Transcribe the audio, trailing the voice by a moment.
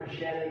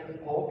Shannon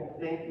Polk.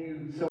 Thank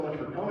you so much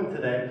for coming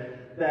today.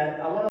 That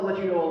I want to let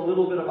you know a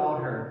little bit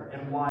about her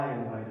and why I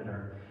invited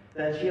her.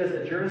 That she has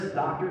a Juris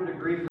Doctorate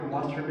degree from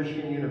Western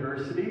Michigan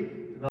University,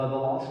 the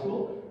law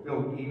school.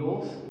 Go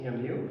Eagles,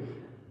 EMU.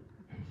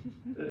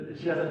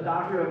 She has a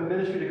Doctorate of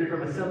Ministry degree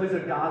from Assemblies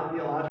of God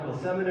Theological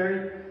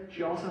Seminary.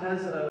 She also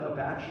has a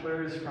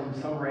bachelor's from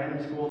some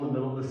random school in the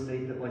middle of the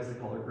state that likes the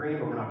color green,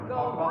 but we're not going to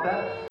talk about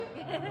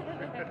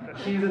that.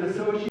 She's an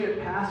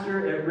associate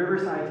pastor at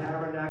Riverside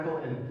Tabernacle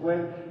in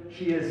Flint.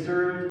 She has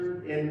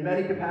served in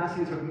many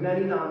capacities with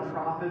many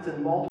nonprofits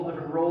in multiple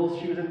different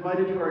roles. She was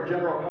invited to our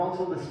general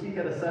council to speak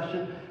at a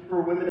session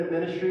for women in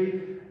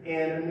ministry,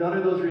 and none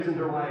of those reasons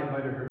are why I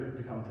invited her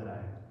to come today.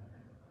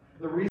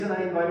 The reason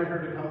I invited her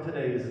to come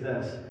today is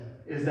this,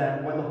 is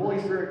that when the Holy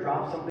Spirit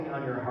drops something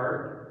on your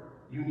heart,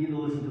 you need to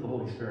listen to the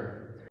Holy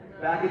Spirit.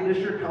 Back at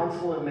District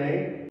Council in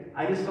May,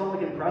 I just felt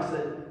like impressed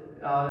that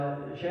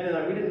Shannon and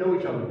I, we didn't know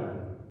each other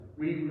then.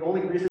 We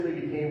only recently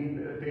became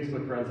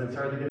Facebook friends and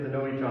started to get to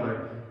know each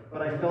other.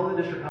 But I felt at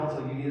District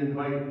Council you need to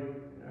invite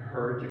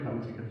her to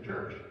come speak at the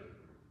church.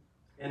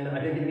 And I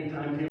didn't get any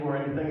timetable or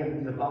anything,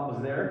 and the thought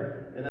was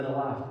there, and then I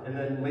left. And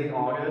then late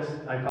August,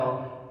 I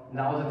felt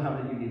now is the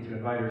time that you need to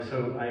invite her.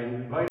 So I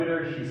invited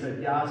her, she said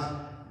yes.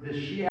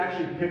 She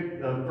actually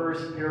picked the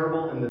first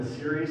parable in this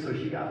series, so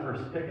she got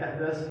first pick at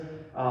this.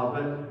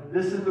 But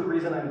this is the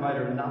reason I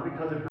invited her, not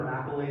because of her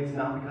accolades,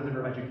 not because of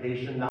her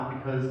education,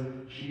 not because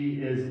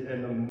she is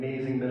an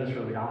amazing minister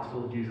of the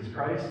gospel of Jesus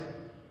Christ,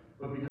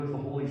 but because the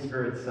Holy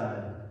Spirit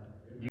said,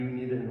 you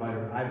need to invite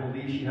her. I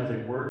believe she has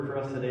a word for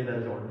us today that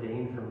is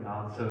ordained from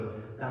God. So,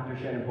 Dr.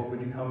 Shannon Polk, would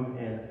you come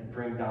and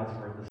bring God's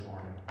word this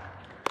morning?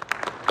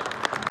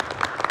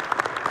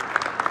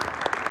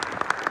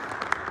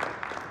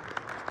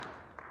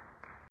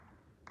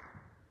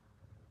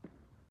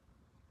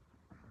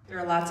 There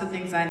are lots of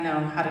things I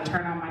know. How to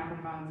turn on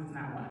microphones is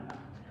not one of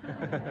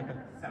them.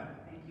 So,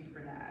 thank you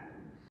for that.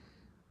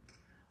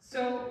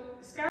 So,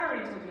 Scott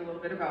already told you a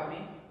little bit about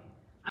me.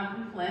 I'm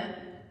from Flint.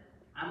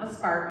 I'm a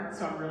Spartan,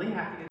 so I'm really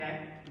happy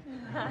today.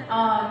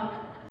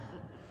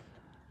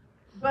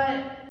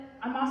 But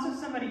I'm also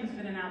somebody who's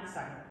been an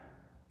outsider,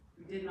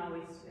 who didn't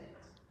always fit.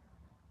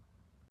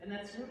 And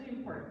that's really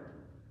important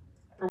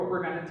for what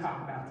we're going to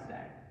talk about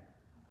today.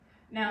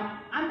 Now,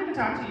 I'm going to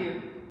talk to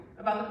you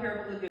about the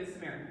parable of the Good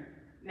Samaritan.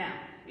 Now,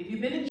 if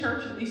you've been in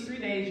church at least 3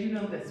 days, you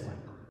know this one.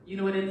 You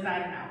know it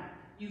inside and out.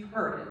 You've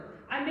heard it.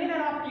 I may not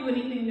offer you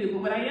anything new,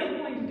 but what I am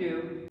going to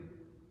do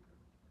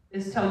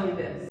is tell you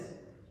this.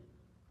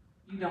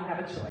 You don't have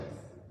a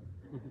choice.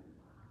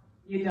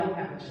 You don't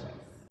have a choice.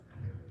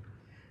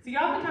 See,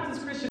 oftentimes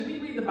as Christians, we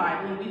read the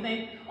Bible and we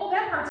think, oh,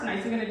 that part's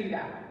nice, I'm going to do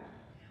that one.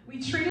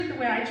 We treat it the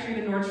way I treat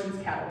a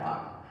Nordstrom's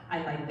catalog.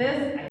 I like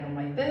this, I don't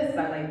like this,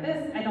 I like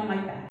this, I don't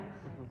like that.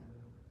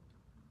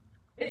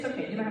 It's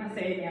okay, you don't have to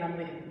say it again, I'm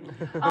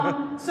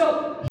leaving.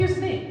 So here's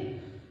the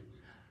thing.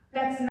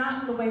 That's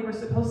not the way we're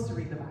supposed to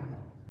read the Bible.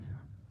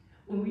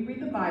 When we read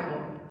the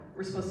Bible,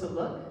 we're supposed to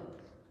look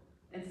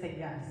and say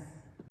yes.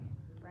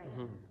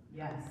 Right.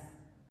 Yes.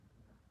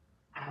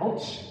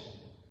 Ouch.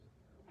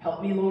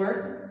 Help me,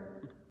 Lord.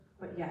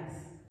 But yes.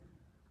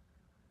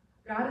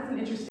 God isn't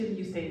interested in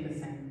you staying the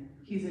same.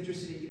 He's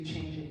interested in you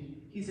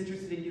changing. He's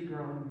interested in you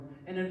growing.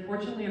 And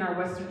unfortunately, in our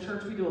Western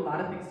church, we do a lot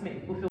of things to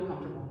make people feel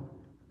comfortable.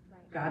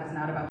 God is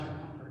not about your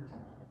comfort.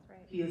 Right.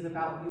 He is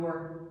about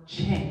your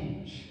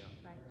change.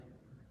 Right.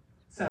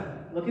 So,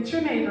 look at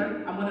your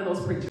neighbor. I'm one of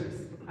those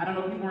preachers. I don't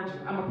know if you warned you.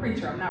 I'm a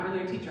preacher. I'm not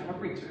really a teacher. I'm a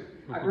preacher.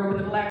 I grew up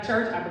in the black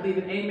church. I believe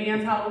in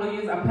amens,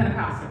 hallelujahs. I'm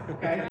Pentecostal,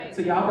 okay? Right.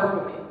 So y'all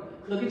work with me.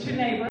 Look at your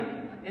neighbor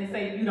and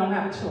say, you don't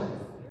have a choice.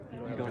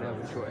 You don't have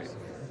a choice.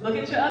 Look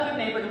at your other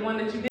neighbor, the one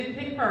that you didn't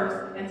pick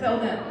first, and tell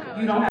them,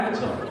 you don't have a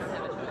choice.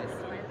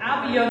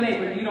 I'll be your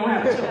neighbor. You don't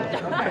have a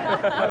choice,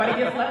 okay?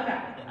 Nobody gets left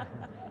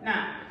out.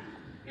 Now,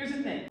 here's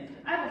the thing.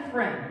 I have a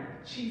friend.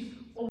 She's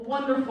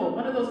wonderful.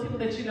 One of those people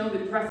that you know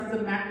that dresses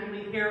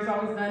immaculately, hair is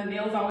always done,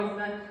 nails always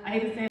done. I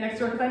hate to stand next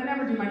to her because I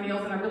never do my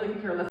nails and I really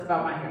could care less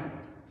about my hair.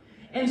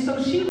 And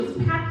so she was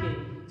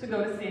packing to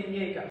go to San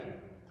Diego.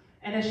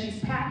 And as she's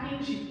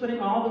packing, she's putting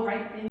all the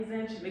right things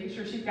in. She's making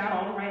sure she's got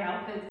all the right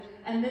outfits.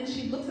 And then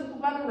she looks at the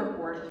weather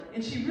report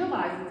and she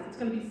realizes it's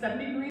going to be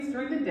 70 degrees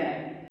during the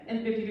day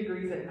and 50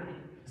 degrees at night.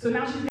 So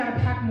now she's got to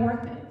pack more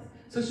things.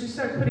 So she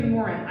starts putting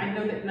more in. I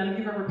know that none of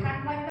you have ever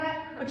packed like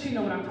that, but you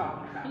know what I'm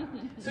talking about.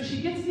 So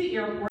she gets to the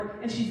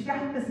airport, and she's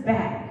got this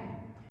bag,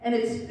 and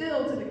it's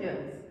filled to the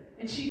gills.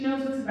 And she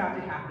knows what's about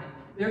to happen.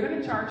 They're going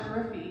to charge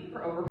her a fee for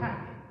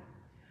overpacking.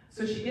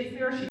 So she gets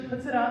there, she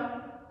puts it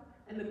up,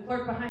 and the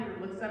clerk behind her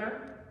looks at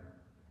her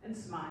and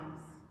smiles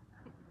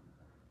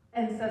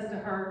and says to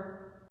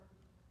her,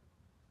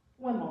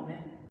 one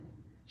moment.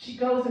 She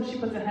goes and she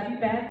puts a heavy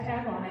bag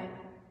tag on it,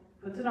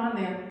 puts it on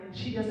there.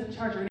 She doesn't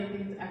charge her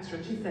anything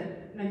extra. She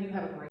said, no, you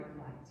have a great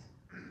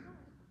flight.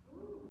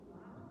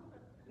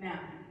 Now,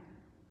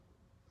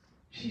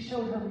 she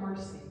showed her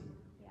mercy.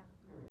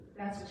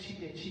 That's what she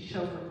did. She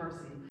showed her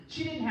mercy.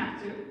 She didn't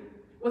have to.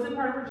 Wasn't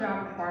part of her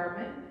job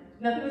requirement.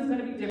 Nothing was going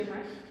to be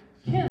different.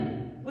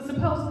 Kim was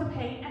supposed to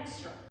pay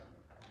extra.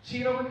 She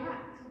had overpacked.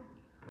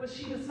 But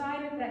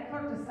that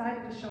clerk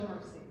decided to show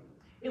mercy.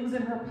 It was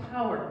in her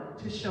power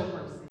to show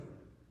mercy.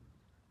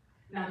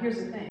 Now, here's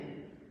the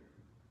thing.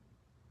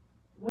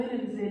 When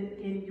is it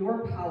in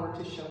your power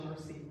to show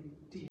mercy?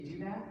 Do you do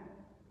that?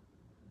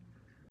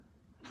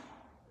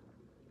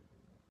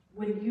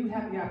 When you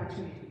have the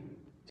opportunity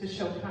to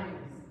show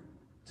kindness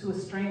to a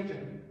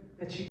stranger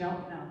that you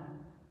don't know,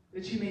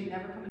 that you may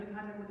never come into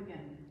contact with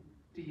again,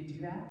 do you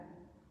do that?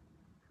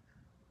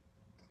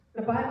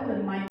 The Bible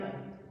in Micah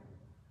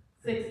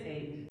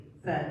 6:8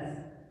 says,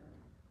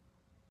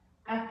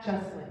 act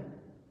justly.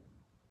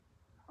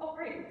 Oh,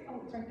 great.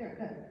 Oh, it's right there.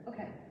 Good.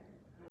 Okay.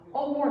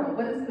 Oh, mortal,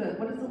 what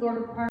does the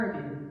Lord require of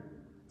you?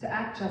 To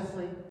act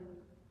justly,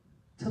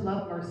 to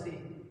love mercy,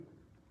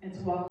 and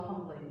to walk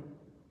humbly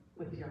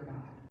with your God.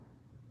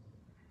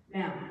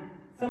 Now,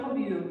 some of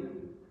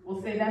you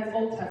will say that's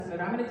Old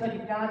Testament. I'm going to tell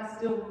you, God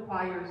still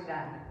requires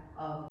that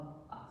of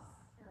us.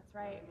 That's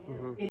right.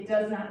 Mm-hmm. It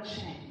does not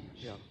change.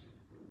 Yeah.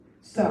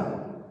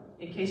 So,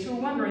 in case you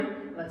were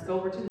wondering, let's go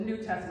over to the New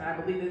Testament.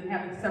 I believe in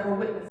having several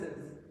witnesses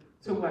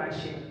to what I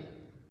shared.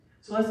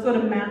 So let's go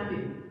to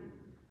Matthew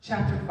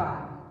chapter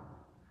 5,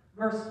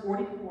 verse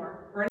 43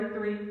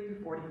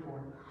 through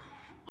 44.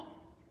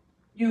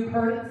 You've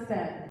heard it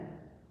said,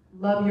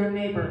 love your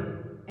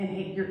neighbor and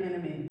hate your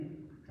enemy.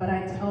 But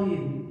I tell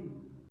you,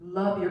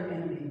 love your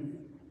enemies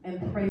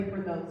and pray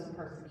for those who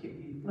persecute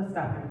you. Let's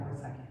stop here for a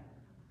second.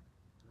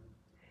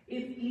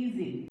 It's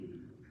easy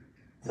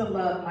to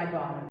love my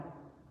daughter.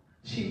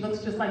 She looks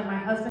just like my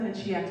husband and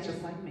she acts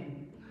just like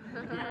me.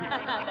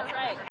 That's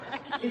right.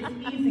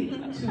 It's easy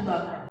to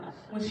love her.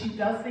 When she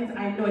does things,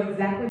 I know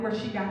exactly where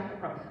she got it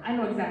from. I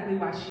know exactly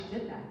why she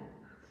did that.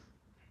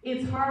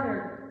 It's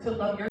harder to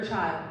love your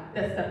child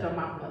that stepped on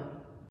my foot.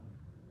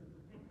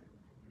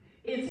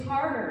 It's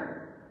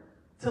harder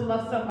to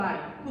love somebody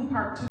who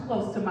parked too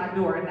close to my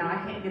door and now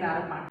I can't get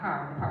out of my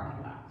car in the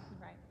parking lot.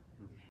 Right.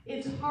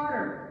 It's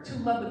harder to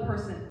love the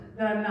person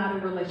that I'm not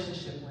in a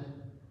relationship with.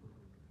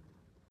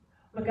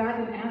 But God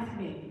didn't ask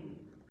me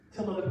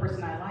to love the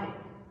person I like.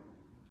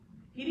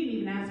 He didn't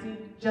even ask me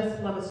just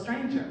to love a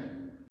stranger.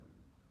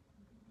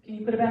 Can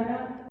you put it back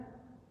up?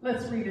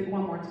 Let's read it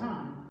one more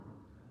time.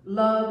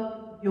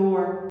 Love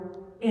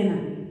your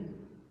enemy.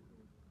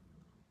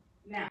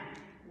 Now,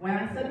 when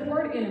I said the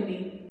word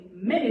enemy,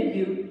 many of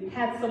you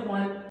had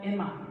someone in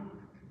mind.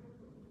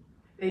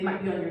 They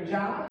might be on your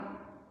job.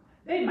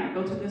 They might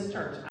go to this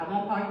church. I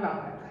won't call you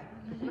out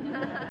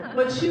that.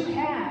 But you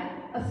had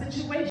a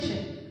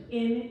situation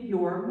in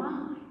your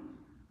mind.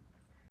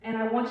 And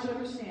I want you to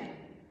understand,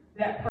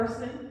 that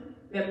person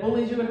that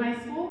bullied you in high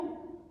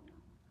school,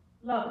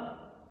 love them.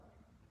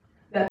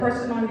 That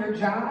person on your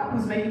job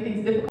who's making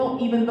things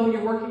difficult, even though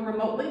you're working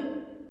remotely,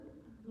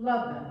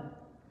 love them.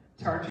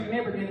 Turn to your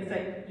neighbor again and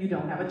say, you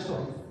don't have a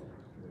choice.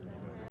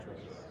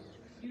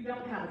 You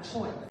don't have a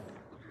choice.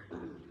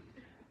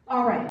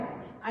 All right,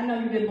 I know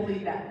you didn't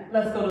believe that.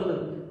 Let's go to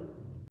Luke.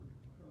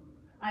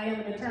 I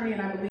am an attorney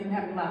and I believe in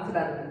having lots of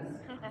evidence.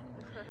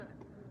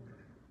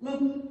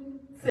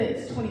 Luke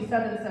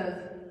 6:27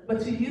 says,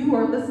 but to you who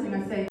are listening,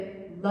 I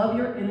say, love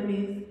your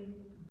enemies,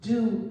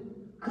 do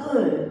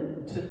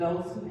good to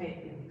those who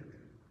hate you.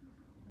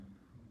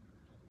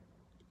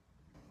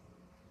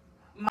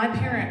 My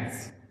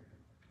parents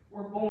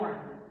were born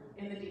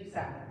in the Deep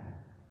South,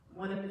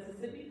 one in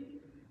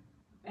Mississippi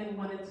and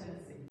one in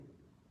Tennessee.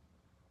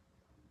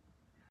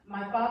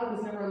 My father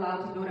was never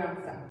allowed to go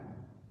down south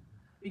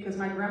because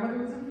my grandmother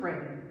was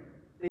afraid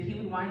that he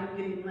would wind up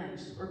getting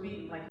lynched or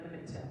beaten like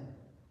Emmett Till.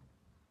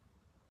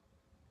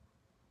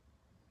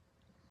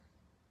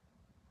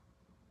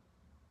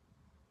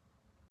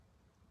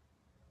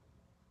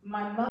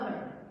 My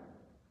mother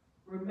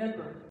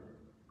remembered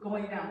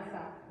going down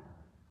south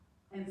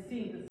and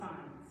seeing the signs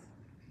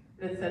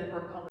that said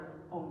for color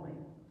only.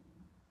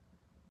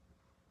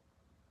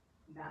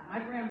 Not my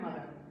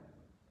grandmother,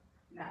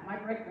 not my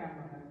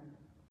great-grandmother,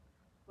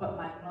 but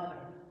my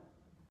mother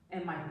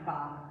and my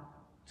father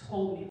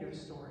told me their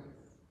stories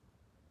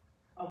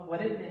of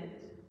what it meant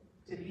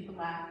to be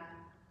black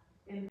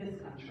in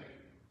this country.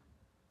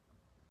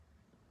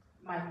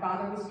 My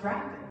father was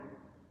drafted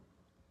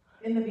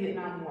in the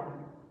Vietnam War,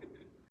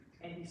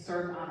 and he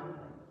served honorably.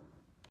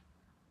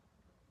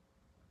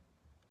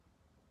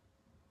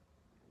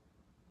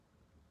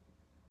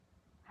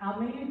 How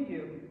many of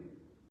you,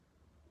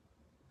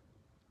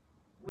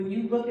 when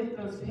you look at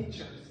those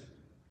pictures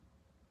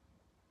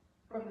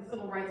from the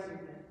Civil Rights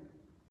Movement,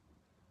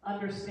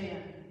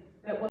 understand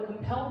that what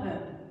compelled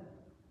them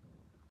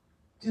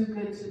do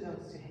good to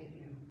those who hate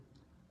you?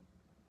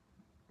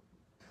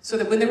 So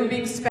that when they were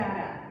being spat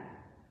at,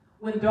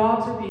 when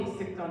dogs were being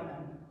sicked on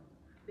them,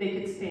 they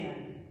could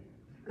stand.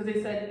 Because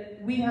they said,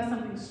 we have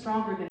something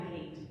stronger than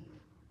hate,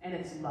 and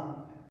it's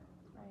love.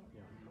 Right.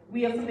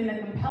 We have something that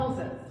compels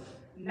us,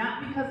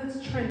 not because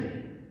it's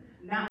trendy,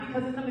 not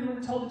because it's something we were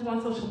told to do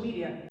on social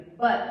media,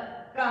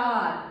 but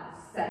God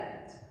said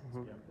it.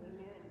 Mm-hmm.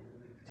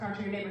 Turn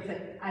to your neighbor and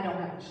say, I don't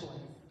have a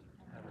choice.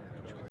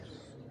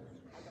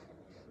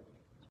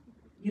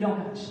 You don't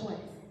have a choice.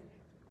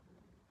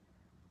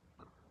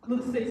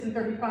 Luke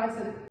 6:35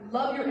 says,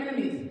 love your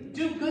enemies,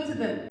 do good to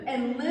them,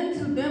 and lend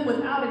to them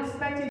without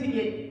expecting to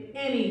get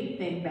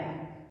anything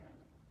back.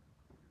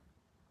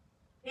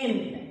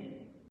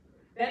 Anything.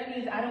 That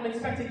means I don't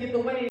expect to get the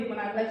wave when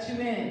I let you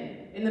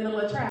in the middle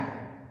of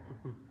traffic.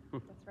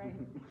 That's right.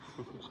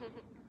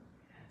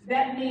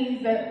 That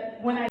means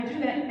that when I do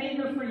that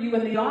favor for you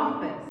in the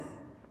office,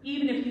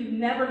 even if you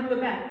never do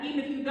it back, even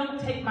if you don't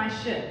take my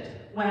shift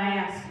when I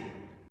ask you,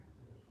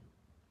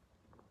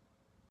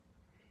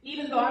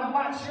 even though I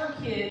watch your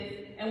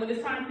kids, and when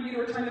it's time for you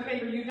to return the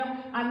favor, you don't,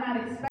 I'm not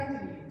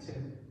expecting you to.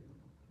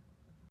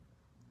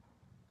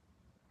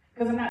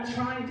 Because I'm not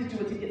trying to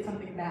do it to get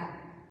something back.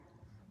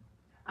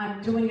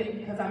 I'm doing it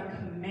because I'm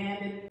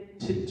commanded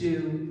to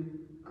do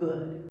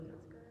good.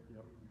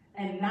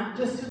 And not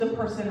just to the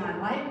person I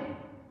like,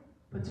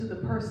 but to the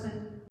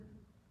person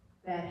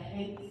that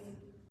hates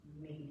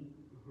me.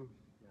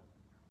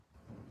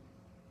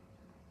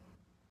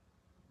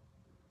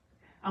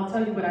 I'll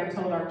tell you what I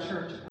told our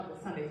church a couple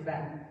Sundays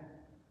back.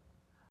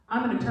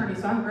 I'm an attorney,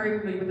 so I'm very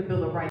familiar with the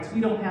Bill of Rights.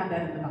 We don't have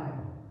that in the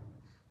Bible.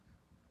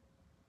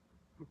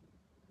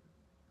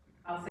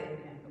 I'll say it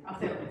again. I'll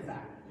say it on the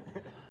side.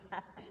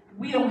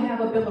 We don't have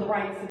a Bill of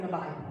Rights in the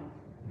Bible.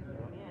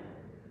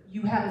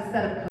 You have a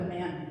set of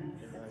commandments.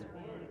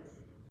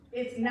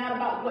 It's not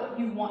about what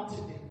you want to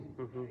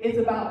do. It's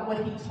about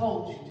what he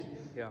told you to do.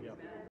 Yeah.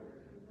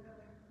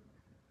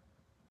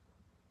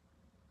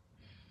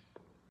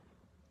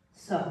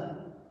 So,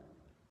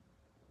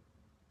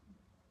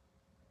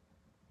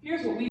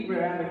 here's what we'd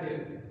rather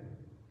do.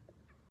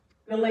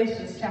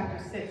 Galatians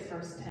chapter 6,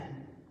 verse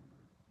 10.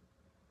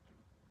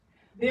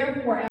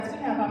 Therefore, as we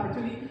have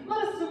opportunity,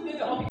 let us do good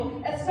to all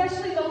people,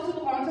 especially those who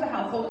belong to the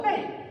household of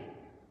faith.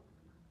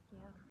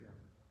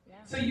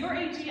 So you're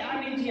AG,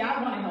 I'm AG,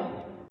 I want to help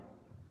you.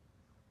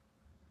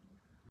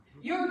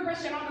 You're a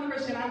Christian, I'm a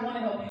Christian, I want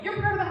to help you.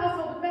 You're part of the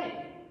household of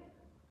faith.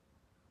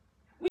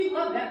 We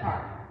love that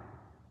part.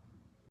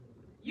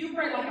 You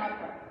pray like I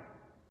pray.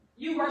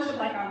 You worship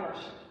like I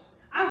worship.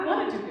 I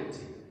want to do good to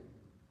you.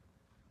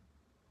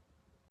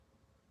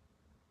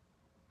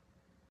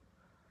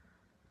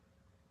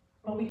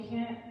 But we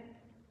can't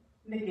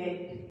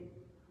negate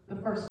the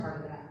first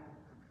part of that.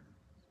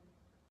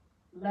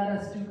 Let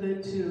us do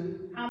good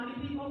to how many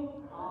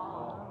people?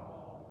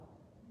 All.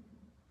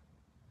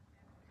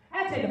 I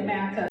had to take a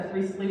math test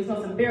recently. It was the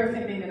most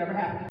embarrassing thing that ever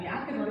happened to me.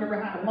 I couldn't remember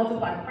how to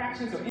multiply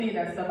fractions or any of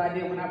that stuff I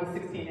did when I was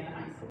 16 in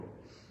high school.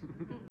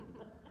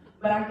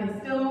 But I can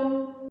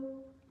still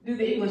do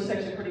the English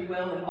section pretty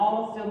well, and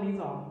all still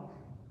means all.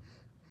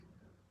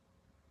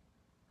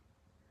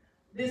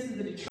 This is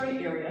the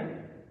Detroit area,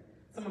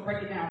 so I'm going to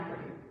break it down for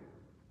you.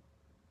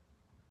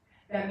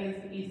 That means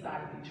the east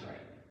side of Detroit.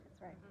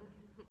 That's right.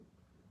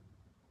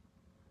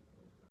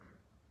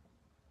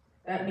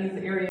 That means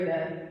the area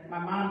that my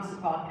mom used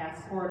to call Cass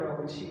Corridor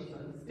when she was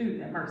a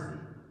student at Mercy.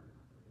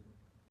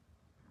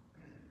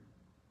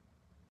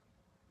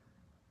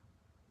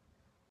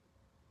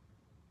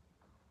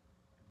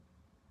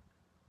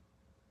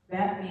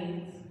 That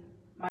means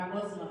my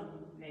Muslim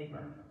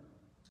neighbor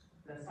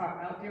that's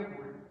out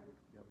Dearborn.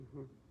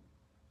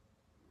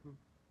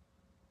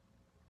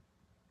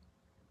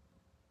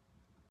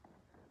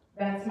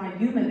 That's my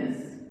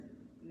humanist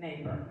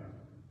neighbor.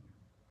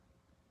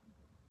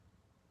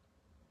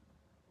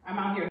 I'm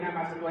out here now, I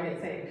might as well go ahead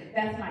and say it.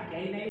 That's my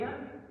gay neighbor.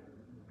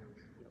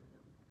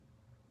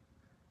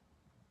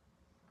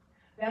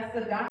 That's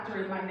the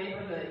doctor in my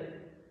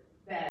neighborhood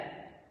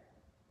that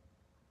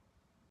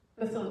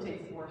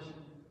facilitates abortion.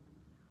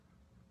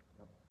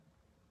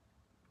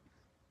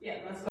 Yeah,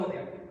 let's go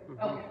there.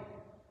 Okay.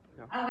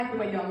 I like the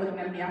way y'all looking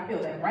at me. I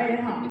feel that right at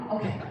home.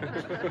 Okay.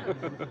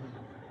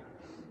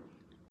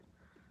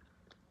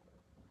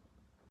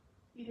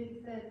 He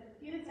didn't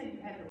say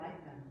you had to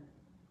like them.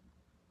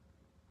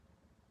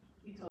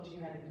 He told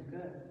you had to do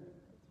good.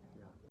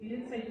 He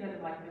didn't say you had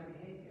to like their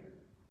behavior.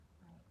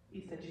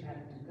 He said you had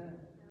to do good.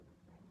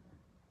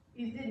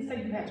 He didn't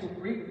say you had to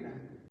agree with them.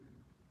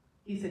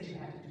 He said you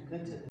had to do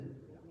good to them.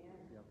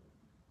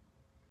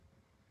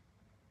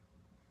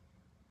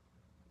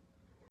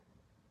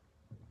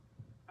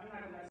 I'm not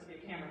going to mess with your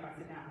camera if I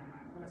sit down.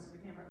 I'm going to mess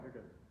with your camera. We're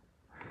good.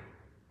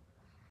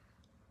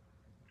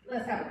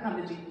 Let's have a come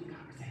to Jesus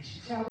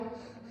conversation, shall we?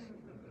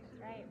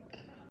 Right.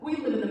 We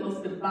live in the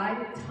most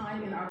divided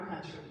time in our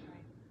country.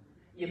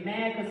 You're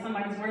mad because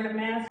somebody's wearing a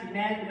mask. You're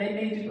mad because they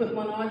made you put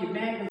one on. You're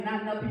mad because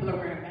not enough people are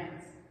wearing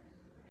masks.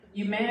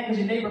 You're mad because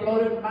your neighbor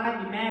voted for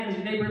Biden. You're mad because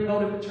your neighbor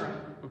voted for Trump.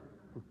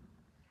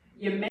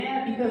 You're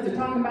mad because they're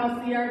talking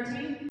about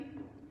CRT.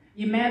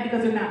 You're mad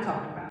because they're not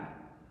talking about it.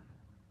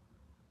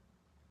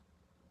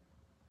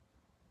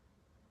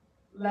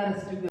 Let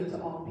us do good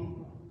to all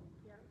people.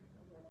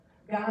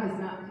 God is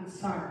not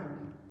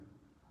concerned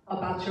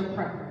about your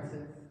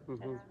preferences.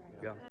 Mm-hmm.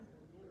 Yeah.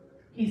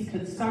 He's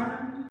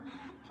concerned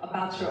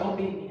about your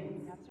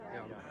obedience.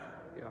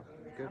 Yeah.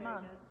 Good. Come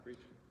on.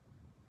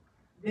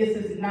 This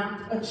is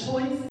not a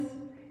choice.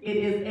 It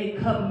is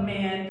a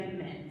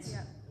commandment.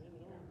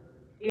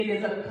 It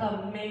is a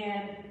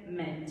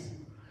commandment.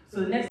 So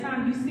the next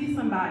time you see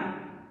somebody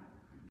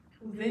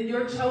in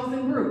your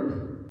chosen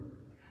group,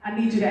 I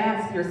need you to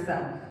ask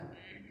yourself,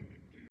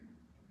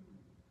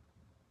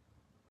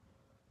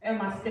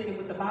 am I sticking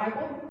with the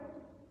Bible?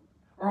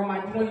 Or am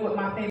I doing what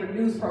my favorite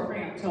news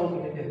program told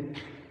me to do?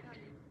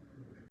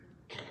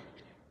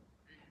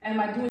 Am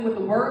I doing what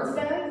the Word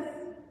says?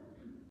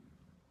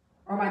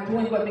 Or am I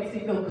doing what makes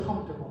me feel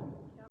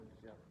comfortable?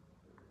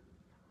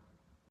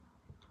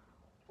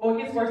 Well,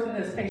 it gets worse than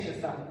this. Pace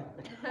yourself.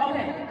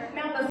 Okay,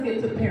 now let's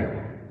get to the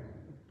parable.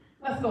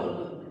 Let's go to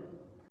Luke.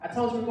 I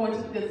told you we're going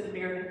to the Good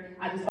Samaritan.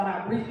 I just thought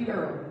I'd brief you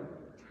early.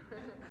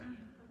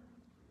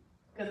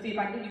 Because see, if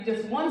I give you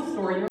just one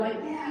story, you're like,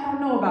 yeah, I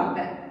don't know about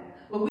that.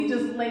 But we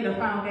just laid a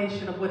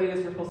foundation of what it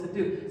is we're supposed to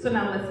do. So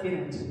now let's get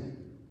into it.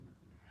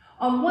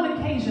 On one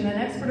occasion, an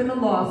expert in the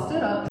law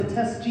stood up to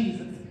test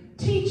Jesus.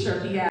 Teacher,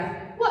 he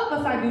asked, what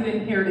must I do to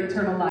inherit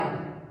eternal life?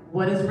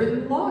 What is written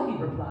in the law,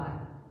 he replied.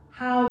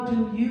 How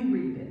do you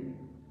read it?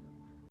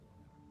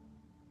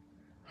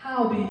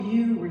 How do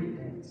you read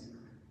it?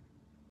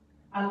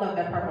 I love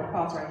that part. I'll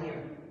pause right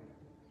here.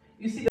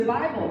 You see, the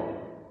Bible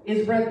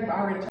is read through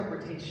our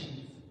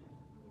interpretations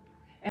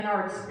and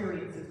our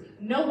experiences.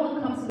 No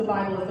one comes to the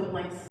Bible as a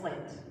blank slate.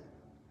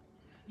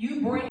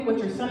 You bring what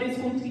your Sunday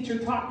school teacher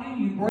taught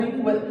you. You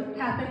bring what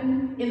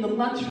happened in the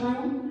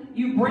lunchroom.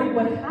 You bring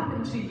what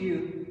happened to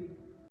you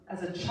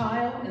as a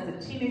child, as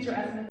a teenager,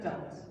 as an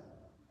adult.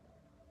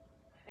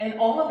 And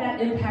all of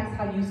that impacts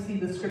how you see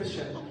the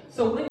scripture.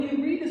 So when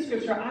you read the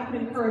scripture, I would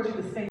encourage you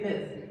to say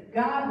this.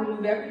 God,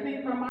 remove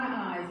everything from my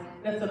eyes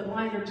that's a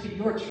blinder to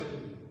your truth.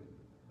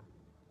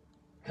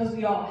 Because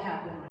we all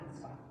have blind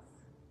spots.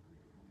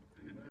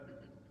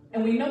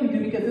 And we know we do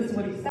because this is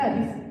what he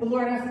said. The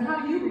Lord asked him,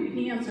 how do you read?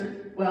 He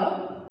answered,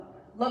 well,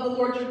 love the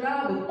Lord your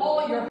God with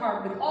all your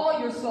heart, with all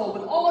your soul,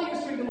 with all your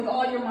strength, and with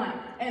all your mind.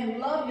 And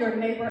love your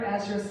neighbor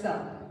as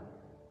yourself.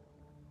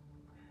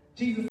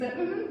 Jesus said,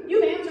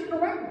 you answered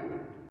correctly.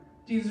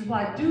 Jesus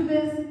replied, do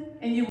this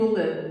and you will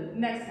live.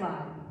 Next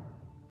slide.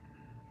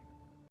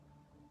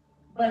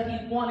 But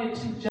he wanted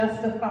to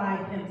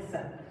justify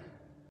himself.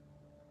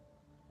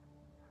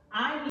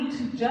 I need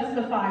to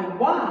justify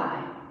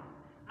why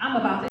I'm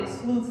about to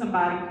exclude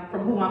somebody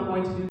from who I'm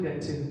going to do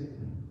good to.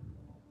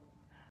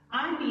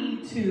 I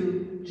need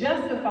to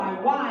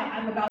justify why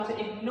I'm about to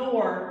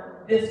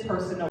ignore this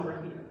person over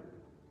here.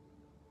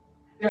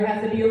 There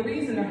has to be a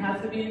reason, there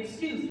has to be an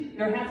excuse.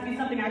 There has to be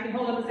something I can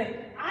hold up and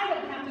say, I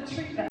don't have to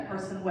treat that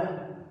person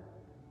well.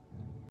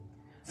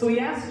 So he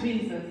asked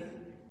Jesus,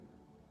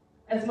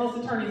 as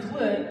most attorneys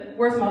would,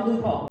 where's my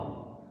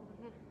loophole?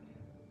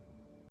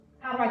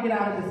 How do I get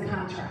out of this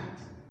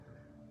contract?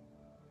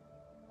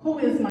 Who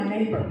is my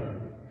neighbor?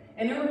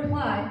 And in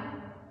reply,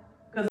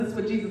 because this is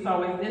what Jesus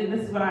always did, and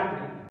this is what I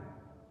do,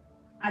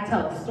 I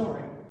tell a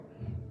story.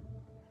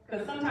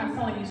 Because sometimes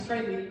telling you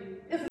straightly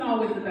isn't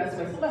always the best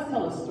way, so let's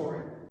tell a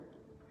story.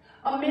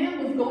 A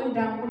man was going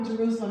down from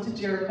Jerusalem to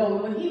Jericho,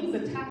 and when he was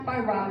attacked by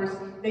robbers,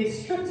 they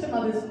stripped him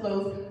of his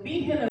clothes,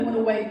 beat him, and went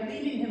away,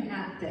 leaving him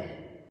half dead.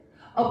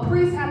 A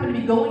priest happened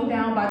to be going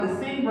down by the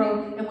same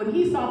road, and when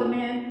he saw the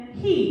man,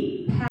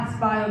 he passed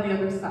by on the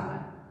other side.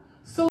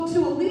 So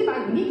too a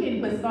Levite, when he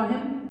came and saw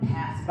him,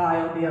 passed by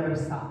on the other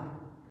side.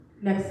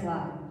 Next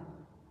slide.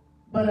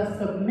 But a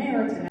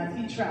Samaritan, as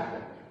he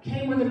traveled,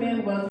 came where the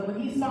man was, and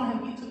when he saw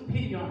him, he took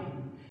pity on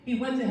him. He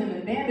went to him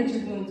and bandaged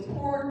his wounds,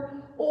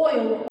 poured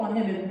oil on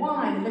him and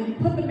wine, and then he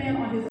put the man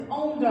on his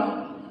own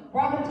donkey,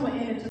 brought him to an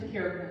inn and took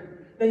care of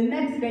him. The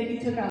next day he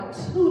took out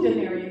 2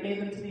 denarii and gave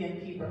them to the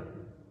innkeeper.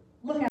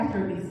 Look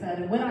after him, he said,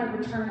 and when I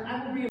return,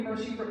 I will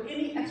reimburse you for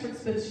any extra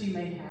expense you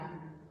may have.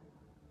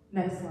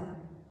 Next slide.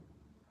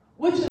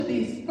 Which of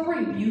these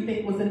 3 do you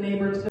think was a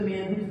neighbor to the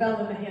man who fell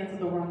in the hands of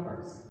the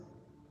robbers?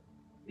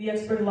 The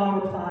expert in law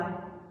replied,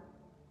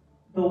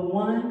 the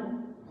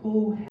one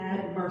who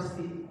had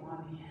mercy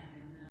on him.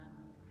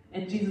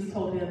 And Jesus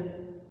told him,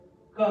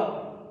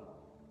 go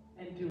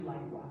and do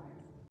likewise.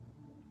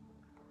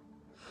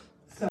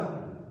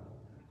 So,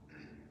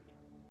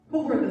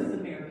 who were the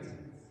Samaritans?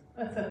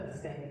 Let's set the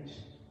stage.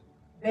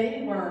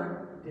 They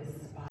were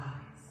despised.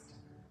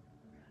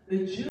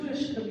 The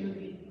Jewish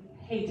community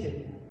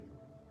hated them.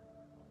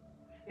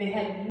 They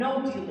had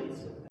no dealings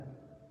with them.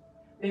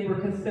 They were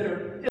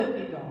considered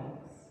filthy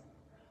dogs.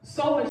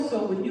 So much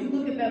so, when you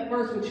look at that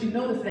verse, what you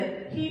notice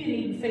that he didn't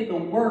even say the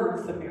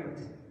word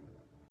Samaritan.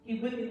 He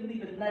wouldn't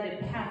even let it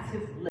pass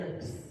his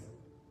lips.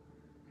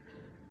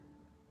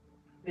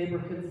 They were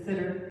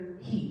considered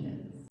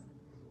heathens.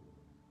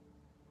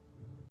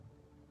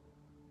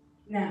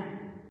 Now,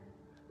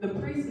 the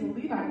priests and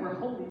the Levite were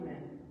holy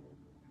men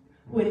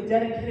who had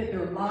dedicated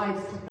their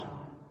lives to God.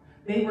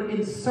 They were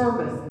in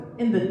service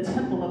in the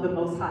temple of the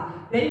Most High.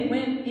 They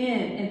went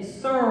in and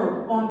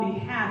served on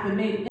behalf and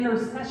made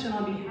intercession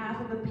on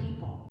behalf of the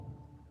people.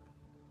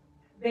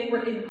 They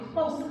were in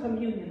close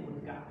communion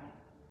with God.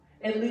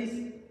 At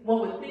least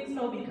one would think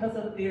so because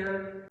of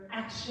their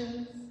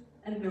actions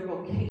and their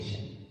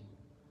vocation.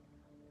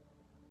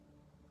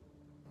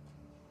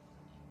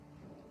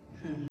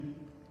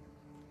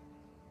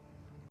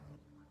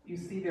 You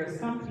see, there are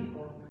some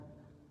people,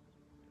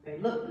 they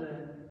look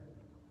good,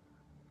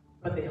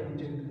 but they don't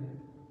do good.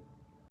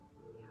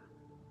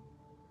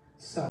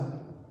 So,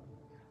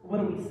 what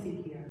do we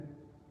see here?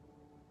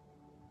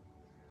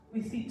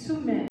 We see two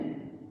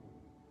men,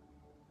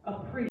 a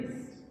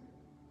priest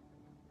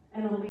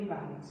and a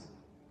Levite,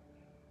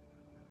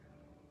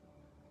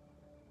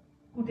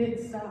 who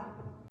didn't stop.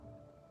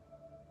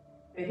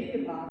 They didn't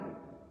get bothered.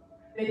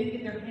 They didn't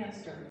get their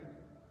hands dirty.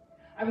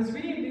 I was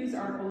reading a news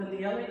article in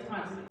the LA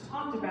Times, and it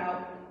talked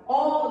about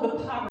all of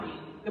the poverty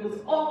that was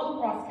all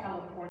across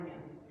California.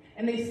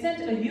 And they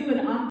sent a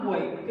UN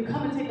envoy to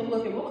come and take a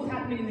look at what was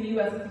happening in the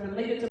U.S. as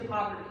related to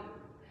poverty.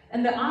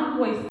 And the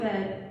envoy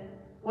said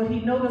what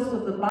he noticed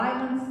was the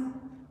violence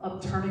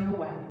of turning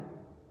away.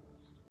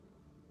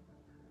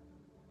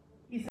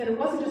 He said it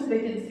wasn't just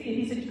they didn't see it.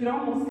 He said you could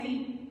almost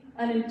see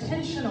an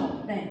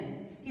intentional thing.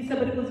 He said,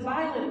 but it was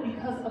violent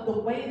because of the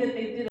way that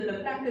they did it,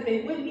 the fact that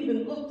they wouldn't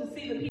even look to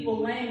see the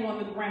people laying on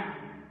the ground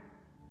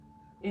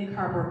in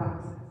cardboard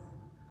boxes.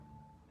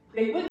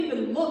 They wouldn't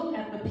even look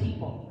at the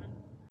people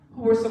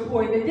who were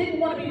supported. They didn't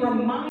want to be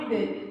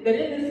reminded that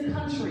in this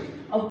country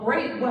of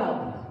great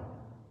wealth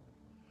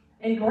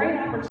and great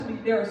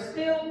opportunity, there are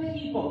still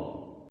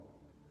people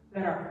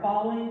that are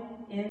falling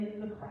in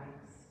the cracks.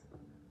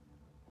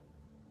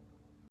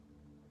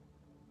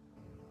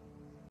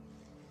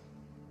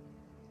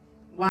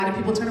 Why do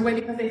people turn away?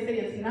 Because they say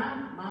it's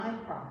not my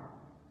problem.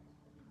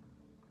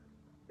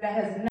 That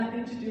has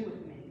nothing to do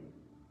with me.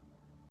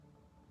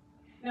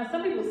 Now,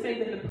 some people say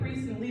that the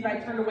priest and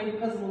Levite turned away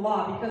because of the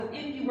law, because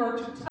if you were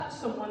to touch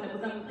someone that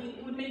was unclean,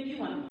 it would make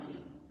you unclean.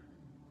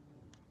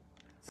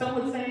 Some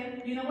would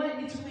say, you know what,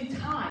 it's really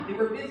time. They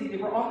were busy. They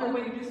were on their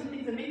way to do some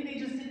things, and maybe they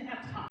just didn't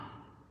have time.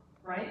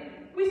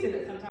 Right? We say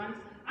that sometimes.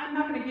 I'm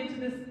not going to get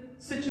to this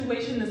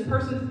situation, this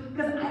person,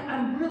 because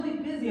I'm really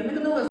busy. I'm in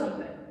the middle of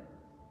something.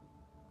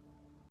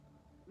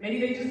 Maybe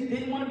they just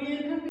didn't want to be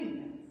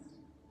inconvenienced.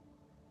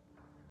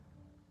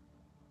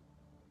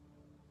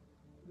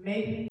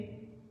 Maybe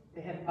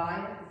they had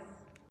bias,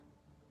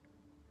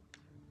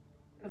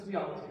 because we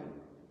all do.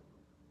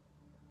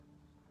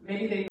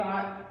 Maybe they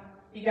thought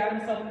he got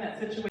himself in that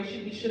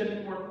situation, he should have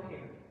been more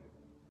prepared.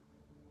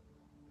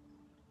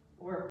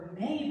 Or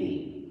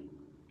maybe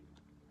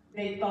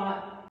they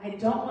thought, I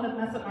don't want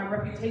to mess up my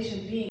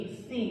reputation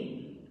being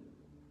seen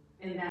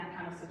in that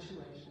kind of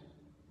situation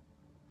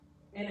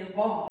and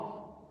involved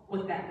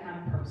with that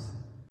kind of person.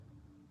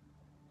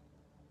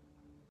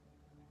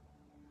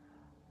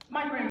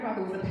 My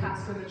grandfather was a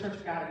pastor of the Church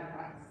of God in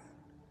Christ.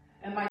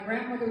 And my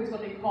grandmother was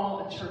what they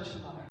call a church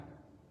mother.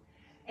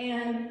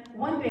 And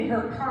one day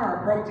her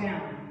car broke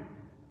down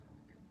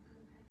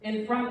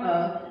in front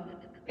of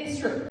a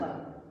strip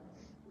club.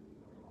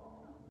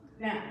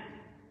 Now,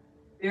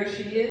 there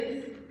she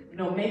is,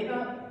 no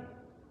makeup,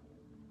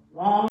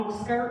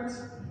 long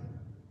skirts,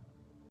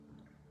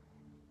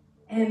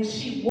 and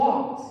she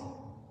walked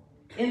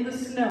in the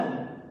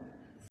snow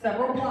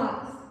several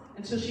blocks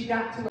until she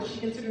got to what she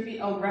considered to be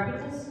a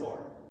reputable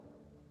store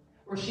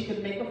where she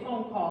could make a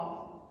phone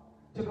call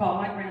to call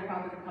my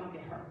grandfather to come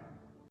get her.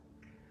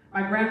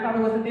 My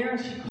grandfather wasn't there,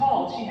 and she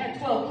called. She had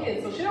 12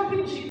 kids, so she had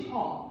people she could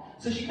call.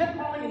 So she kept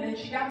calling, and then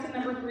she got to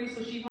number 3,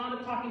 so she wound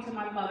up talking to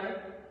my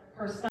mother,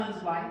 her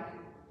son's wife.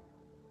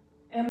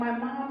 And my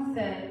mom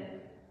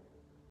said,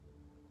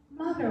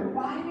 Mother,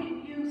 why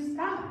didn't you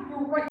stop? You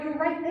were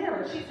right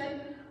there. She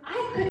said,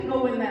 I couldn't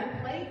go in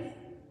that place.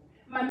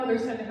 My mother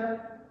said to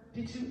her,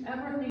 did you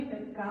ever think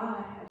that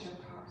God had your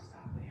car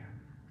stop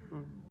there?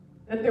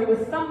 That there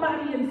was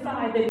somebody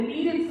inside that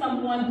needed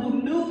someone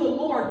who knew the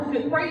Lord, who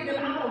could break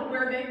them out of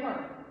where they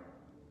were.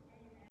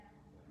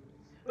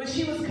 But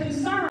she was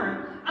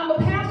concerned. I'm a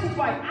pastor's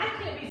wife. I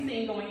can't be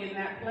seen going in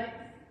that place.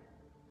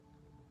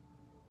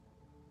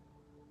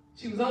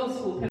 She was old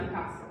school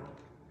Pentecostal.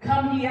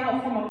 Come ye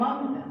out from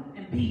among them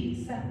and be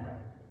ye separate.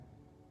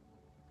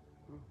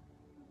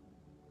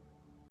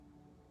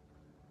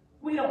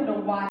 We don't know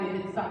why they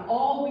didn't stop.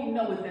 All we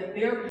know is that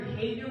their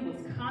behavior was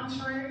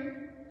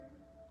contrary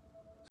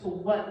to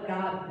what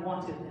God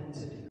wanted them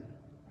to do.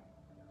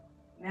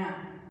 Now,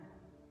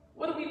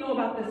 what do we know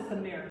about this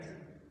Samaritan?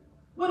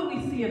 What do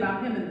we see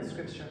about him in the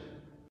scripture?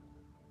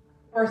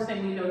 First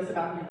thing we notice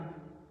about him,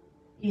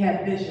 he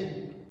had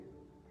vision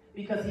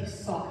because he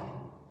saw him.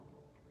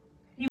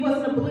 He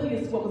wasn't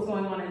oblivious to what was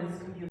going on in his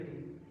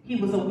community. He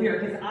was aware.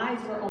 His eyes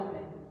were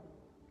open.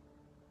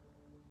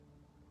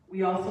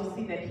 We also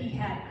see that he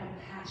had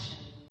compassion.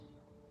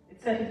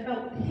 It said he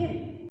felt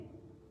pity.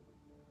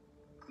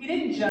 He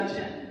didn't judge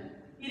him.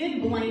 He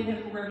didn't blame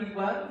him for where he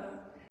was.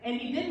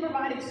 And he didn't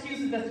provide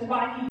excuses as to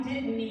why he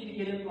didn't need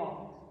to get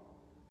involved.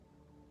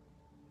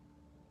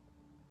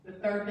 The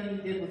third thing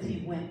he did was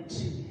he went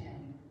to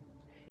him.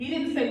 He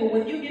didn't say, well,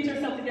 when you get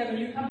yourself together,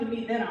 you come to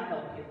me, then I'll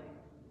help you.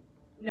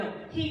 No,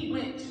 he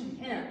went to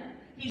him.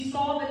 He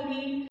saw the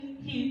need,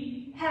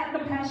 he had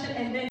compassion,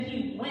 and then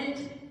he went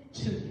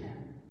to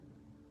him.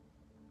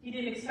 He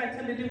didn't expect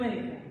him to do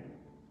anything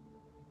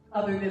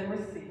other than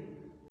receive.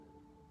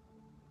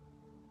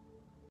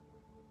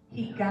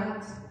 He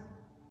got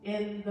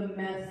in the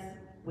mess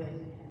with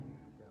him.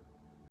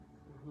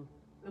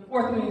 The The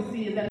fourth one you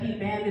see is that he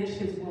bandaged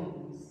his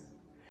wounds.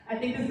 I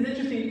think this is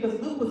interesting because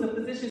Luke was a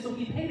physician, so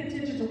he paid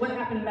attention to what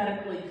happened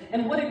medically.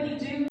 And what did he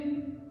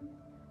do?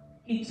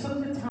 He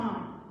took the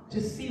time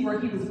to see where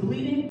he was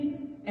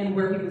bleeding and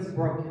where he was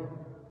broken.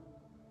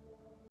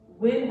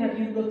 When have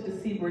you looked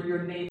to see where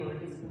your neighbor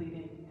is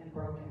bleeding and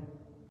broken?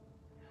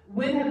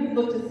 When have you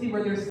looked to see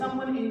where there's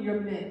someone in your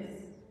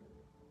midst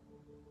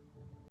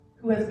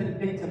who has been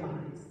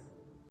victimized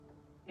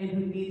and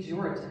who needs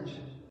your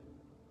attention?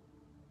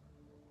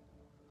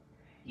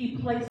 He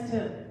placed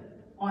him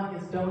on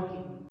his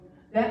donkey.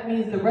 That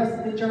means the rest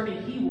of the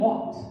journey he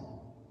walked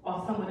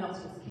while someone else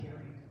was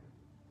carried.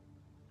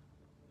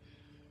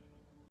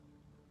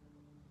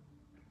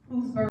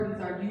 Whose burdens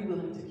are you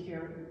willing to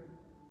carry?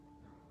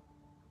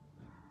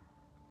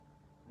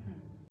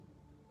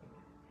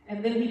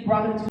 And then he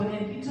brought him to an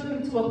end. He took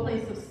him to a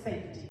place of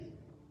safety.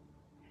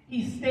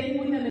 He stayed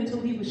with him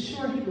until he was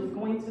sure he was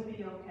going to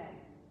be okay.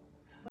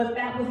 But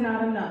that was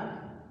not enough.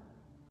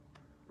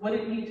 What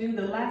did he do?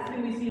 The last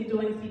thing we see him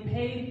doing is he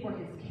paid for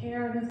his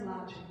care and his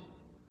lodging.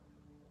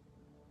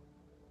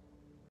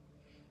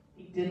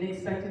 He didn't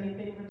expect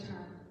anything in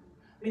return.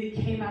 But he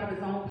came out of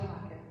his own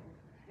pocket.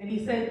 And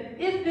he said,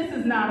 if this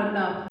is not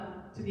enough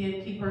to the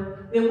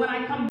innkeeper, then when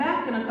I come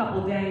back in a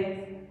couple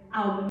days,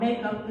 I'll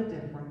make up the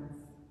difference.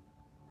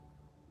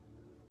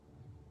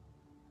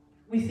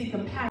 We see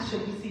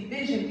compassion, we see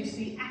vision, we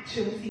see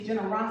action, we see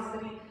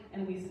generosity,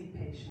 and we see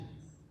patience.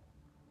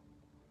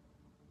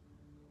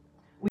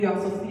 We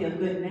also see a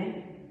good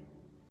name.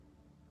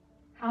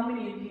 How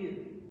many of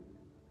you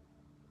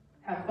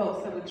have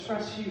folks that would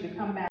trust you to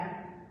come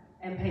back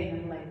and pay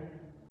them later?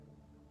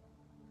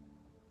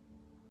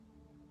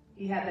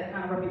 He had that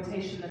kind of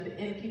reputation that the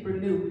innkeeper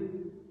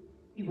knew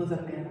he was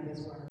a man of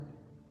his word.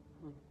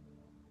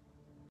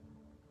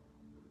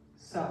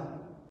 So,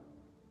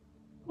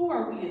 who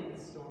are we in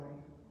this story?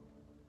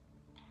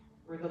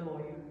 We're the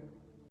lawyer.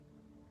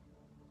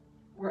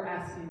 We're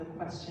asking the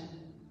question,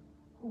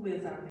 who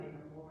is our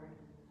neighbor, Lord?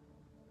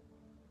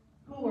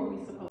 Who are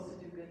we supposed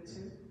to do good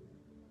to?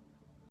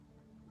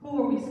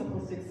 Who are we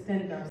supposed to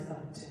extend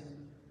ourselves to?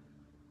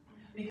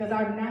 Because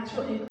our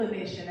natural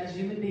inclination as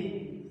human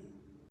beings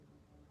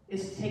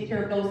is to take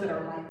care of those that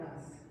are like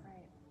us,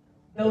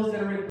 those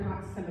that are in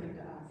proximity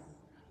to us,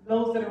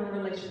 those that are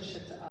in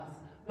relationship to us,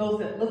 those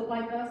that look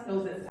like us,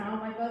 those that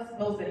sound like us,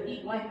 those that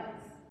eat like us,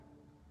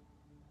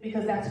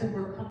 because that's who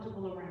we're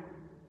comfortable around.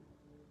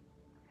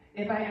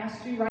 If I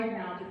asked you right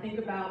now to think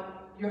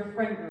about your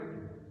friend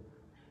group,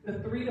 the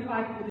 3 to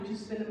 5 people that you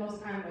spend the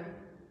most time with,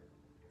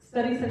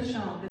 studies have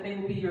shown that they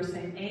will be your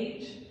same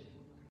age,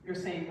 your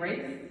same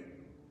race,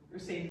 your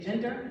same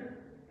gender,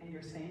 and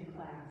your same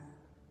class.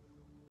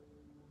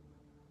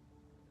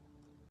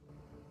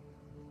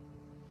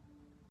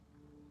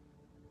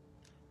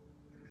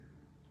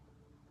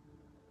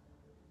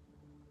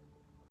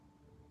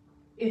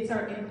 It's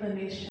our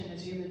inclination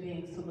as human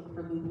beings to look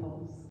for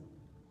loopholes.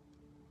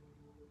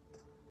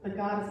 But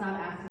God is not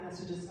asking us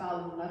to just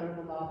follow the letter of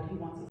the law, but he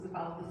wants us to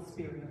follow the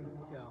spirit of the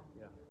law.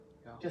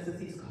 Yeah. Just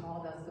as he's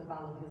called us to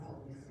follow his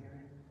Holy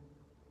Spirit.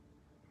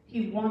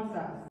 He wants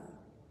us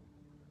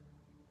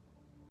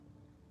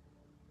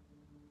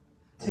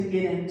to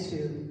get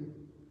into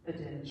the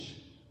ditch.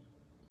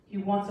 He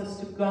wants us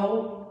to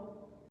go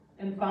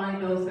and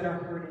find those that are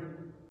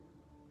hurting.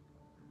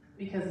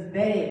 Because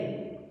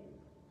they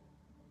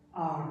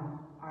are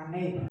our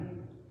neighbor.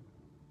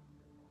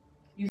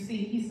 You see,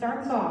 he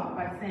starts off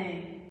by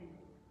saying,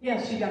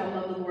 yes, you got to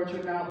love the Lord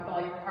your God with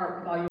all your heart,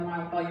 with all your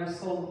mind, with all your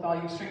soul, with all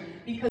your strength.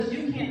 Because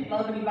you can't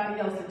love anybody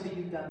else until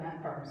you've done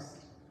that first.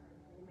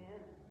 Amen.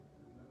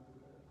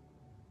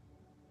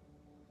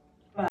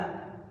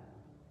 But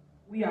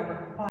we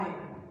are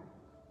required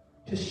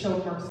to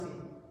show mercy.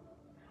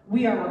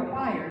 We are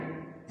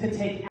required to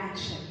take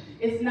action.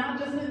 It's not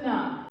just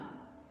enough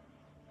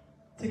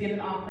to give an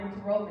offering to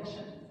world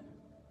missions.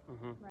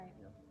 Right.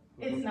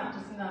 It's not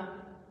just enough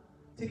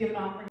to give an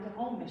offering to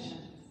home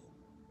missions.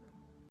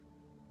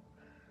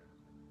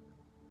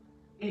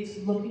 It's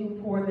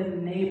looking for the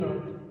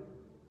neighbor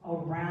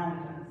around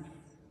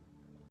us.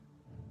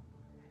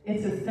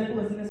 It's as simple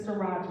as Mr.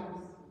 Rogers.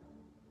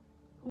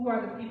 Who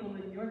are the people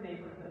in your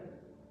neighborhood?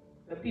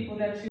 The people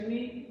that you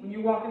meet when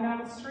you're walking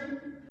down the street?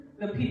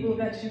 The people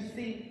that you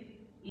see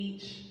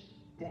each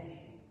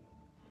day.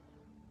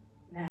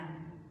 Now,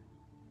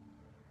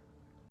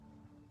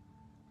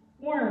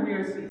 Warren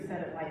Wiersbe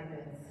said it like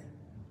this.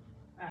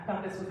 I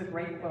thought this was a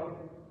great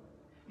quote.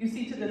 You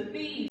see, to the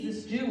thieves,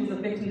 this Jew was a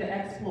victim to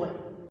exploit,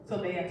 so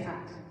they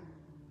attacked him.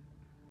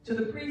 To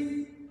the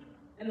priest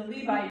and the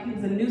Levite, he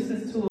was a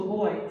nuisance to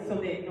avoid, so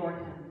they ignored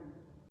him.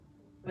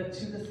 But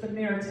to the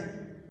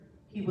Samaritan,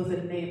 he was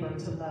a neighbor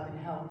to love and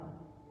help,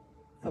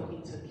 so he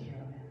took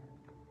care of him.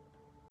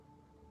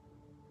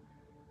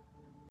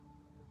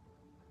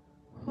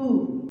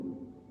 Who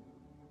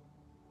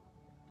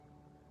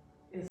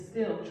is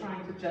still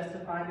trying to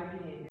justify their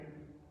behavior?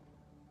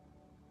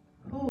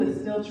 Who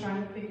is still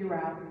trying to figure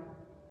out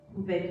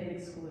who they can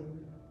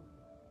exclude?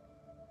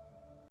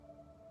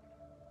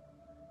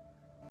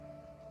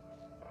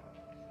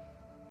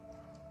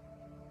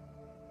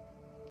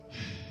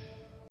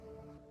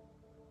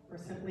 We're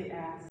simply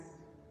asked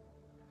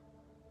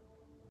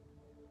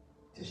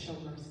to show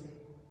mercy.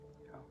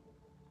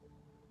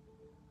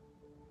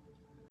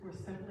 We're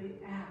simply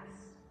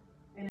asked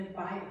and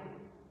invited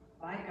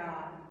by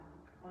God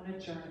on a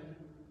journey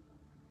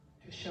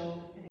to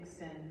show and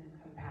extend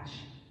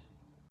compassion.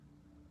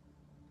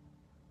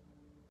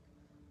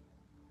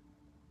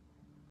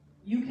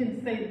 You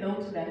can say no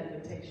to that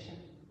invitation.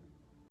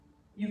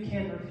 You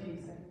can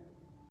refuse it.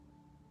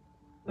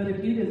 But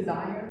if you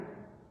desire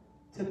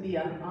to be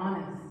an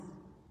honest,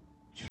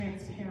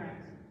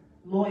 transparent,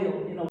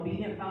 loyal, and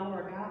obedient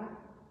follower of God,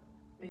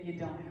 then you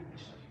don't have a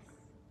choice.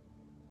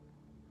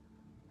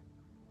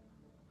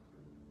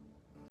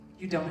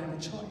 You don't have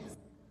a choice.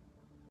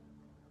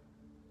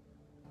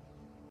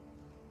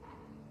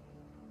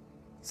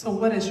 So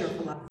what is your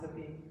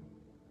philosophy?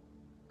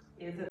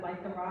 Is it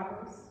like the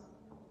robbers?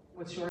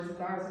 What's yours is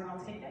ours and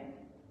I'll take it?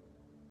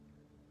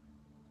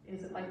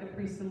 Is it like the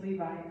priest and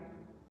Levite?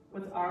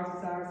 What's ours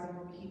is ours and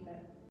we'll keep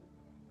it?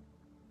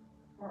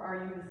 Or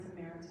are you the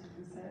Samaritan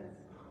who says,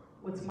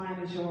 what's mine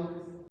is yours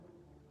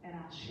and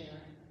I'll share it?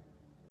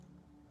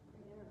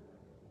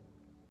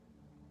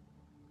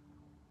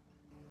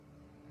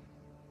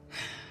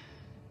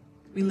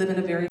 We live in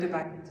a very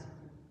divided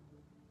time.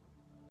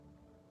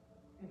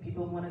 And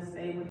people want to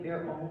stay with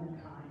their own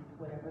kind,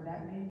 whatever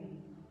that may mean.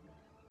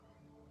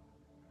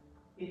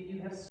 If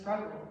you have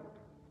struggled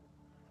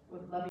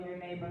with loving your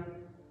neighbor,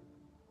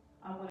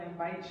 I want to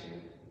invite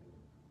you.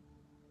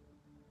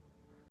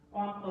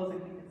 I'm closing,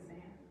 you can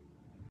stand.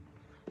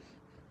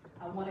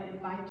 I want to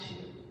invite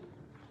you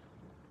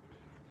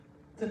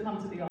to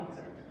come to the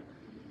altar.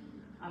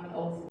 I'm an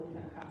old school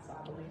Pentecostal,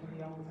 I believe in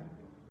the altar.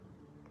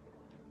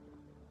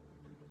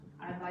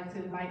 I'd like to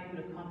invite you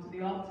to come to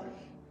the altar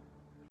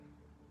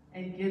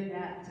and give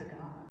that to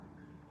God.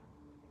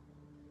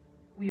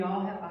 We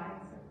all have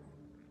biases.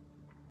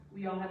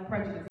 We all have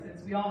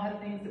prejudices. We all have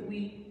things that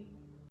we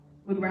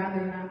would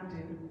rather not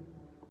do.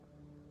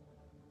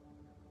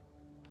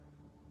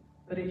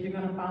 But if you're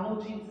going to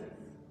follow Jesus,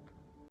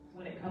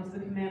 when it comes to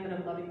the commandment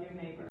of loving your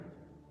neighbor,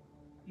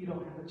 you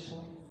don't have a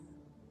choice.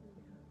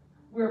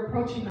 We're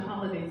approaching the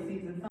holiday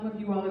season. Some of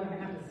you all are going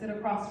to have to sit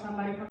across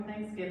somebody from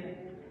Thanksgiving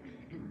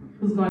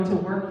who's going to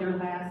work your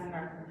last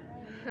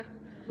nerve,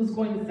 who's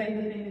going to say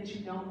the thing that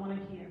you don't want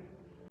to hear.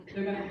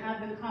 They're going to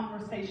have the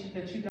conversation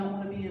that you don't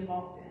want to be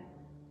involved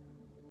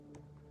in.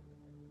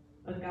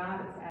 But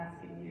God is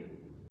asking you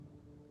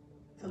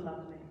to love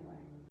them anyway.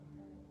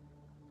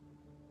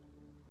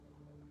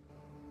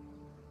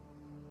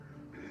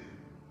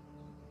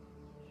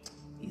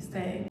 He's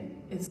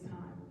saying, it's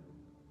time.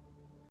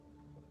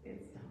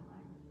 It's time.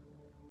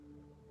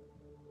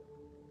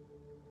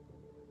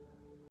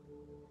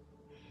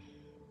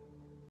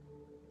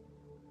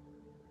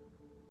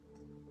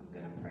 I'm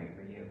going to pray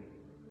for you,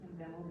 and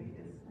then we'll be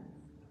dismissed.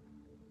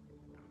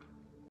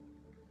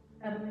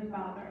 Heavenly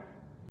Father,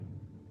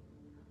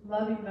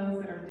 loving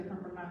those that are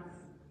different from us,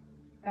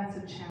 that's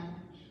a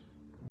challenge.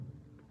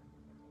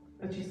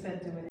 But you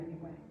said do it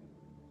anyway.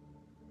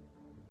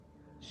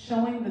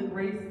 Showing the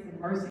grace and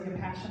mercy and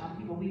compassion on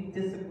people we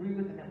disagree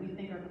with and that we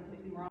think are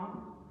completely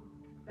wrong,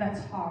 that's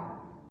hard.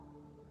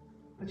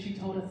 But you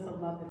told us to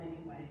love them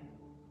anyway.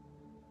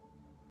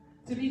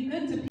 To be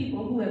good to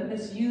people who have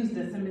misused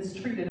us and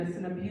mistreated us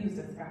and abused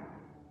us, God.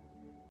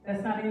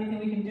 That's not anything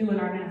we can do in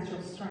our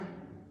natural strength.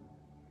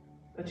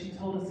 But you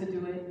told us to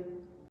do it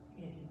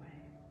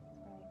anyway.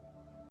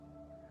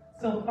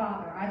 So,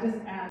 Father, I just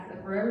ask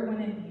that for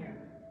everyone in here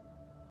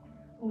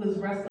who is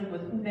wrestling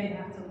with who they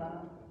have to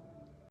love,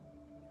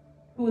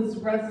 who is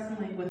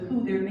wrestling with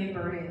who their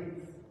neighbor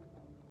is,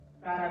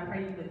 God, I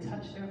pray you would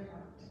touch their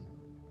heart,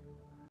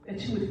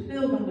 that you would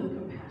fill them with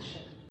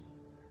compassion,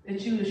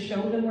 that you would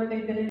show them where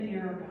they've been in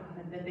error,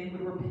 God, and that they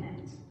would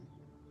repent,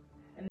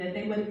 and that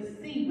they would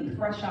see with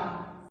fresh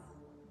eyes.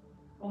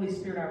 Holy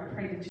Spirit, I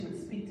pray that you would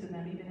speak to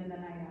them even in the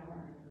night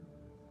hour,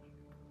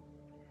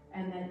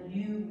 and that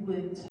you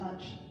would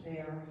touch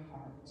their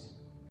heart.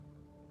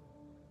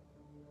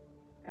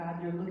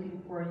 God, you're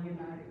looking for a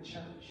united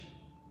church.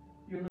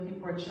 You're looking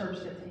for a church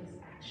that takes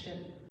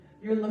action.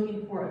 You're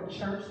looking for a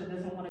church that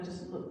doesn't want to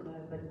just look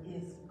good, but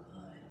is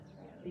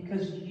good.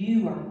 Because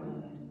you are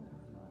good.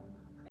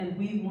 And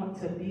we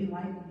want to be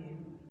like you.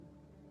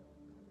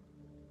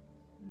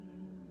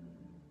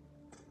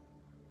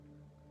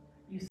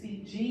 You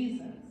see,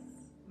 Jesus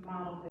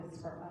modeled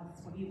this for us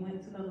when he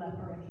went to the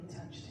leper and he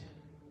touched him.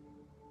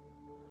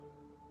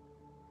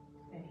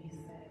 And he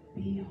said,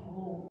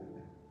 behold,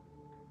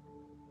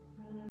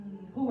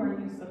 who are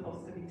you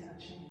supposed to be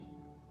touching?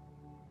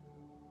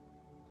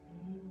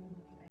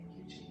 Thank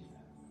you, Jesus.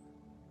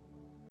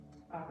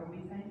 Father, we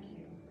thank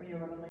you for your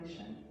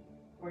revelation,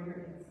 for your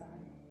insight.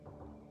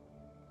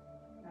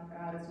 Now,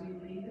 God, as we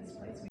leave this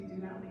place, we do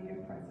not leave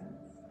your presence.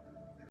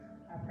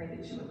 I pray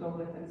that you would go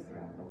with us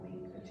throughout the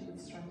week, that you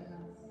would strengthen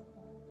us.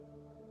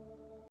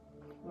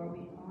 Lord,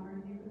 we honor